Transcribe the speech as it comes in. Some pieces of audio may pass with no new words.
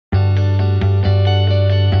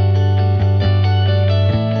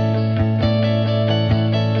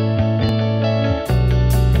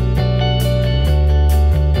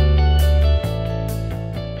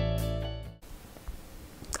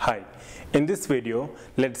this video,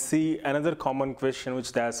 let's see another common question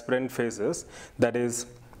which the aspirant faces, that is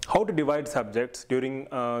how to divide subjects during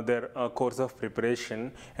their course of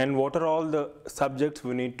preparation and what are all the subjects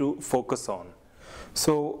we need to focus on.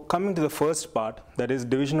 So coming to the first part, that is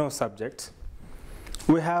division of subjects,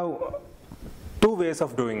 we have two ways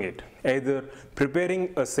of doing it. Either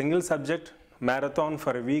preparing a single subject marathon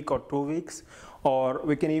for a week or 2 weeks, or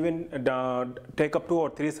we can even take up 2 or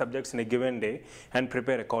 3 subjects in a given day and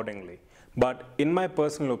prepare accordingly. But in my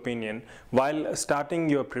personal opinion, while starting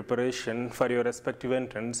your preparation for your respective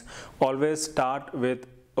entrance, always start with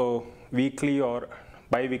a weekly or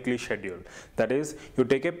bi-weekly schedule. That is, you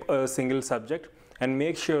take up a single subject and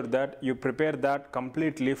make sure that you prepare that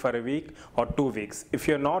completely for a week or 2 weeks. If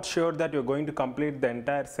you're not sure that you're going to complete the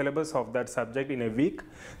entire syllabus of that subject in a week,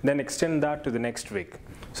 then extend that to the next week.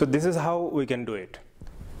 So this is how we can do it.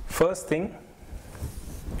 First thing,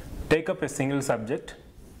 take up a single subject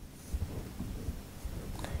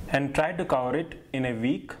and try to cover it in a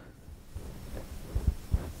week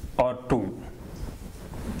or 2.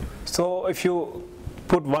 So if you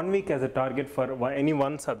put 1 week as a target for any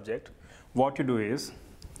one subject, what you do is,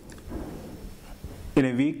 in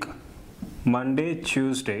a week, Monday,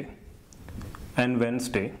 Tuesday and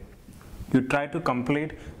Wednesday, you try to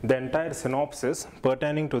complete the entire synopsis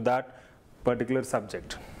pertaining to that particular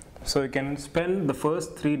subject. So you can spend the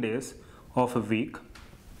first 3 days of a week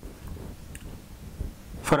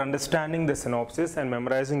for understanding the synopsis and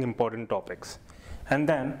memorizing important topics. And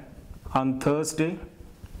then on Thursday,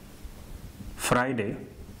 Friday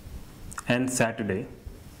and Saturday,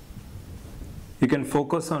 you can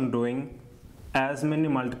focus on doing as many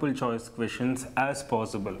multiple choice questions as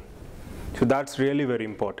possible. So that's really very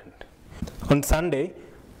important. On Sunday,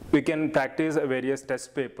 we can practice various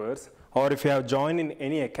test papers, or if you have joined in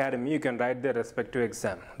any academy, you can write their respective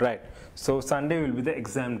exam, right? So Sunday will be the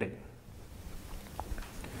exam day.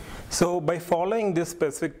 So by following this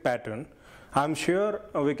specific pattern, I'm sure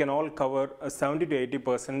we can all cover 70 to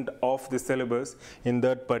 80% of the syllabus in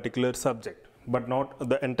that particular subject, but not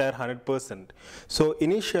the entire 100%. So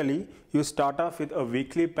initially, you start off with a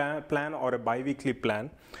weekly plan or a bi-weekly plan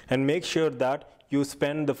and make sure that you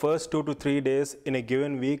spend the first 2 to 3 days in a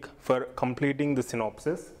given week for completing the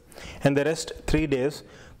synopsis, and the rest 3 days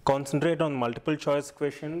concentrate on multiple choice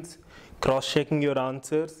questions, cross-checking your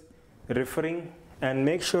answers, referring, and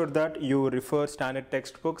make sure that you refer standard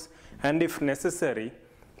textbooks, and if necessary,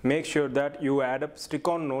 make sure that you add up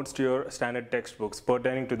stick-on notes to your standard textbooks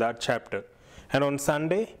pertaining to that chapter. And on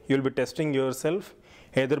Sunday, you'll be testing yourself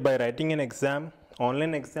either by writing an exam,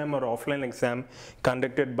 online exam or offline exam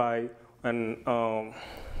conducted by an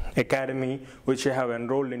academy which you have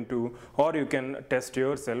enrolled into, or you can test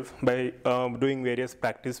yourself by doing various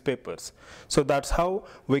practice papers. So that's how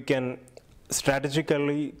we can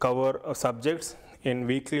strategically cover subjects in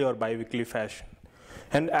weekly or bi-weekly fashion.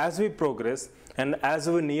 And as we progress and as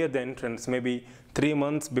we near the entrance, maybe 3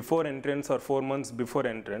 months before entrance or 4 months before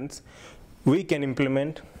entrance, we can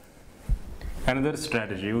implement another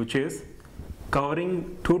strategy, which is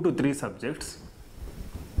covering 2 to 3 subjects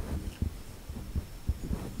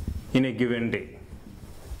in a given day.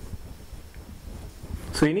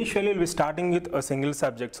 So initially, we'll be starting with a single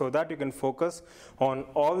subject so that you can focus on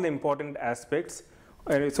all the important aspects,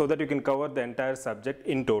 so that you can cover the entire subject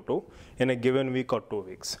in toto in a given week or 2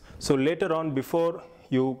 weeks. So later on, before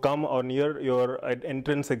you come or near your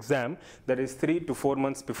entrance exam, that is 3 to 4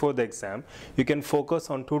 months before the exam, you can focus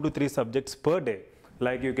on 2 to 3 subjects per day.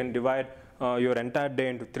 Like you can divide your entire day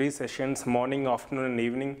into 3 sessions, morning, afternoon and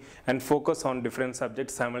evening, and focus on different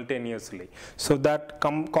subjects simultaneously. So that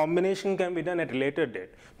combination can be done at a later date,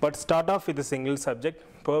 but start off with a single subject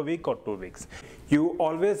per week or 2 weeks. You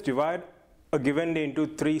always divide a given day into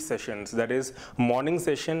 3 sessions, that is morning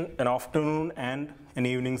session, an afternoon and an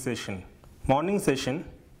evening session. Morning session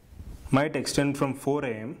might extend from 4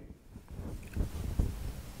 AM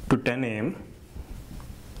to 10 AM.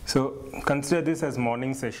 So consider this as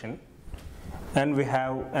morning session. And we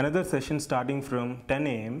have another session starting from 10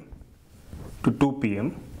 AM to 2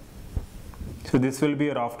 PM. So this will be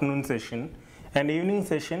your afternoon session, and evening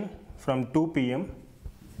session from 2 PM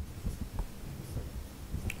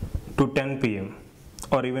to 10 PM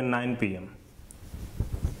or even 9 PM.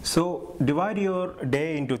 So divide your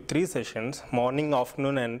day into 3 sessions, morning,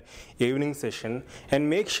 afternoon and evening session, and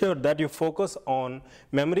make sure that you focus on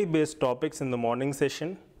memory-based topics in the morning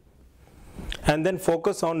session, and then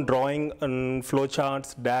focus on drawing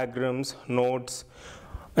flowcharts, diagrams, notes,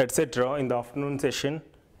 etc. in the afternoon session,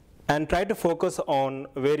 and try to focus on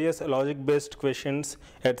various logic-based questions,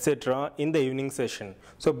 etc. in the evening session.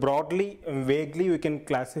 So broadly and vaguely we can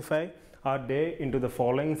classify our day into the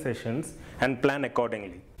following sessions and plan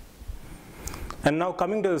accordingly. And now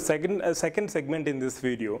coming to the second segment in this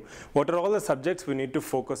video, what are all the subjects we need to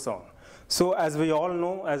focus on? So as we all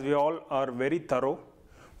know, as we all are very thorough,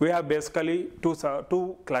 we have basically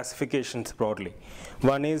two classifications broadly.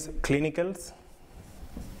 One is clinicals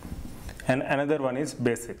and another one is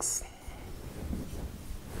basics.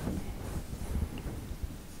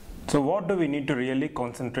 So what do we need to really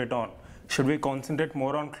concentrate on? Should we concentrate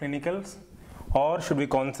more on clinicals, or should we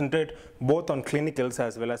concentrate both on clinicals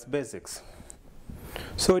as well as basics?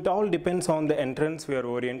 So it all depends on the entrance we are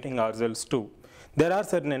orienting ourselves to. There are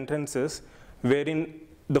certain entrances wherein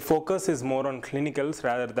the focus is more on clinicals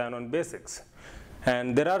rather than on basics.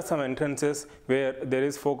 And there are some entrances where there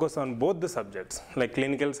is focus on both the subjects, like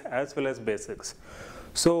clinicals as well as basics.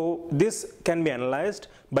 So this can be analyzed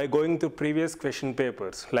by going through previous question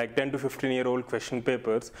papers, like 10 to 15-year-old question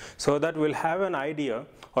papers, so that we'll have an idea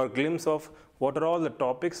or glimpse of what are all the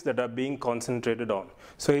topics that are being concentrated on.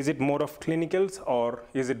 So is it more of clinicals or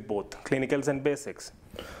is it both, clinicals and basics?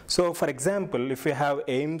 So for example, if we have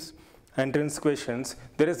AIIMS entrance questions,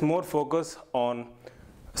 there is more focus on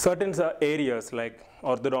certain areas like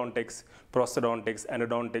orthodontics, prosthodontics,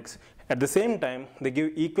 endodontics. At the same time, they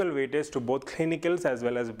give equal weightage to both clinicals as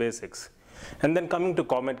well as basics. And then coming to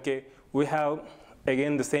COMEDK, we have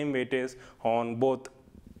again the same weightage on both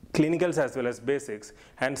clinicals as well as basics,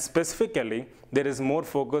 and specifically there is more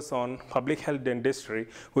focus on public health dentistry,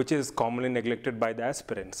 which is commonly neglected by the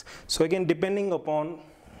aspirants. So again, depending upon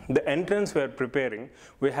the entrance we are preparing,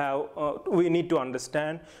 we need to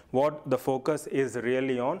understand what the focus is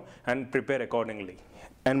really on and prepare accordingly.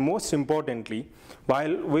 And most importantly,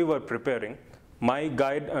 while we were preparing, my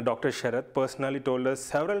guide Dr. Sharath personally told us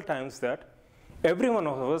several times that every one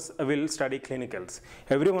of us will study clinicals.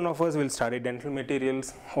 Every one of us will study dental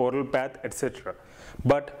materials, oral path, etc.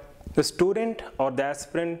 But the student or the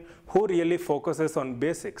aspirant who really focuses on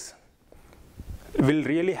basics will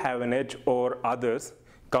really have an edge over others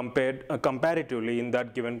comparatively in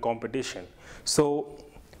that given competition. So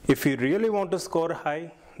if you really want to score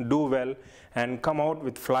high, do well, and come out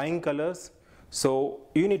with flying colors, so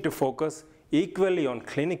you need to focus equally on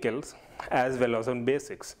clinicals as well as on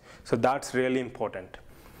basics. So that's really important.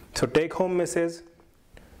 So take home message,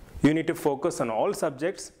 you need to focus on all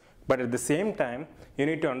subjects, but at the same time, you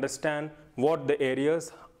need to understand what the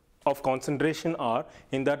areas of concentration are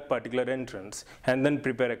in that particular entrance and then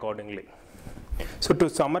prepare accordingly. So to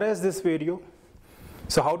summarize this video,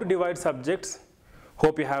 so how to divide subjects,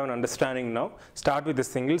 hope you have an understanding now. Start with a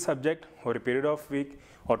single subject for a period of week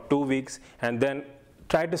or 2 weeks, and then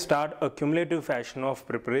try to start a cumulative fashion of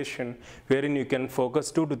preparation wherein you can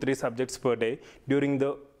focus 2 to 3 subjects per day during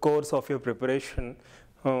the course of your preparation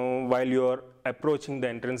while you are approaching the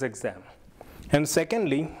entrance exam. And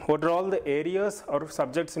secondly, what are all the areas or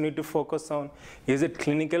subjects you need to focus on? Is it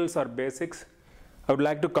clinicals or basics? I would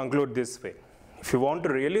like to conclude this way. If you want to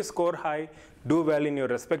really score high, do well in your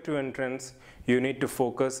respective entrance, you need to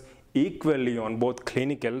focus equally on both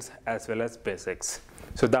clinicals as well as basics.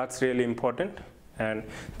 So that's really important. And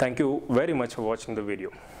thank you very much for watching the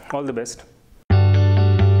video. All the best.